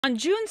On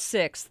June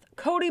 6th,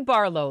 Cody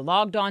Barlow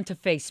logged on to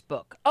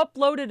Facebook,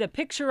 uploaded a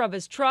picture of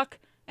his truck,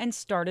 and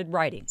started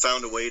writing.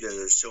 Found a way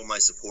to show my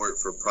support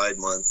for Pride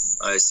Month.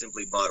 I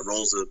simply bought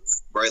rolls of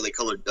brightly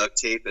colored duct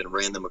tape and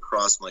ran them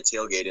across my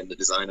tailgate in the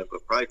design of a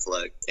pride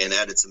flag and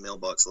added some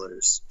mailbox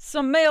letters.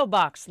 Some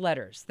mailbox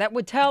letters that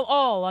would tell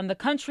all on the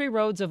country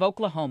roads of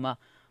Oklahoma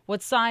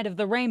what side of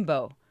the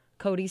rainbow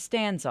Cody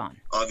stands on.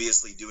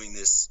 Obviously, doing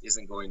this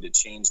isn't going to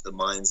change the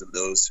minds of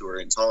those who are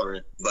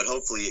intolerant, but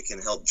hopefully it can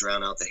help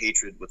drown out the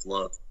hatred with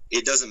love.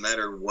 It doesn't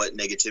matter what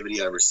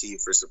negativity I receive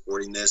for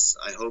supporting this.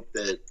 I hope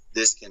that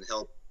this can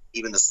help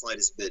even the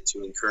slightest bit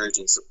to encourage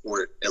and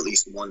support at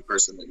least one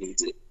person that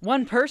needs it.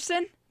 One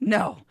person?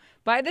 No.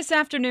 By this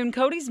afternoon,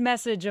 Cody's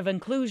message of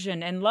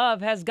inclusion and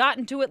love has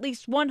gotten to at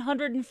least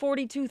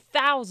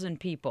 142,000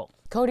 people.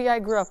 Cody, I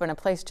grew up in a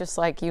place just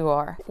like you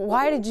are.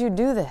 Why did you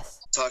do this?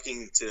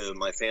 Talking to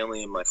my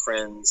family and my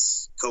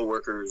friends,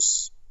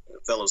 co-workers,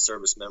 fellow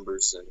service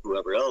members, and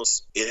whoever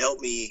else, it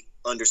helped me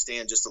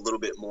understand just a little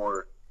bit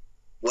more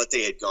what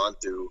they had gone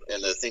through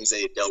and the things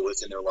they had dealt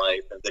with in their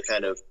life and the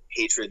kind of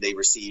hatred they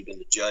received and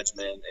the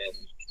judgment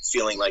and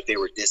feeling like they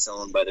were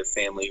disowned by their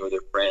family or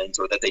their friends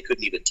or that they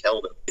couldn't even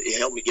tell them. It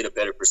helped me get a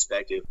better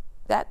perspective.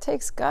 That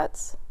takes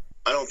guts.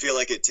 I don't feel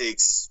like it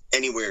takes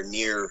anywhere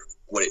near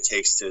what it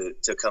takes to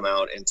come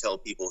out and tell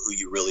people who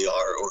you really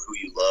are or who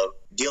you love.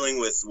 Dealing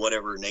with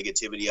whatever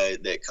negativity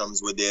that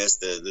comes with this,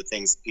 the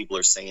things people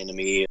are saying to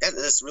me,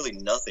 that's really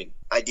nothing.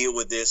 I deal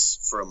with this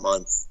for a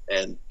month,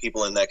 and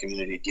people in that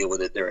community deal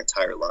with it their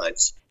entire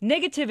lives.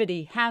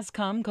 Negativity has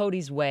come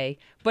Cody's way,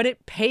 but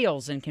it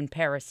pales in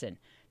comparison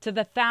to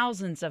the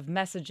thousands of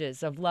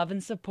messages of love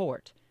and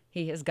support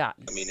he has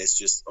gotten. I mean, it's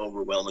just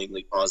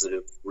overwhelmingly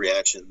positive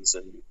reactions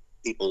and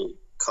people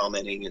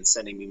commenting and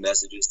sending me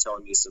messages,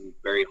 telling me some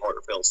very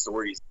heartfelt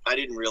stories. I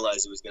didn't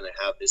realize it was going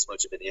to have this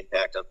much of an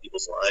impact on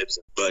people's lives,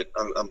 but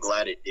I'm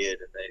glad it did.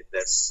 And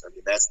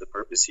that's the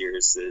purpose here,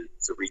 is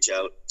to reach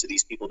out to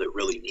these people that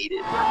really need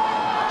it.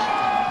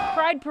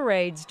 Pride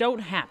parades don't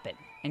happen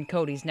in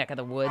Cody's neck of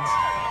the woods,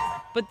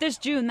 but this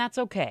June that's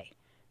okay,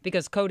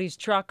 because Cody's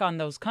truck on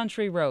those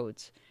country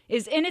roads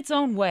is in its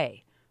own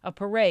way a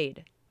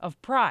parade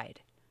of pride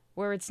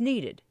where it's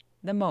needed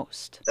the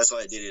most. That's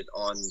why I did it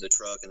on the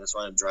truck, and that's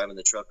why I'm driving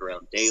the truck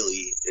around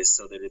daily, is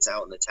so that it's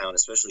out in the town,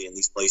 especially in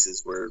these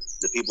places where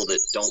the people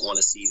that don't want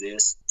to see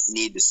this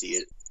need to see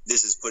it.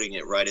 This is putting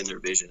it right in their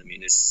vision. I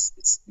mean,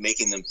 it's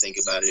making them think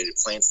about it. It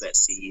plants that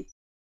seed.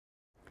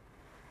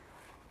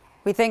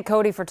 We thank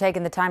Cody for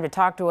taking the time to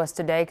talk to us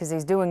today, because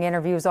he's doing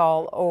interviews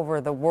all over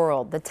the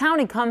world. The town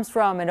he comes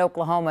from in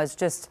Oklahoma is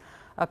just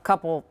a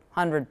couple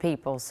hundred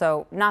people,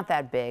 so not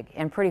that big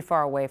and pretty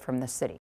far away from the city.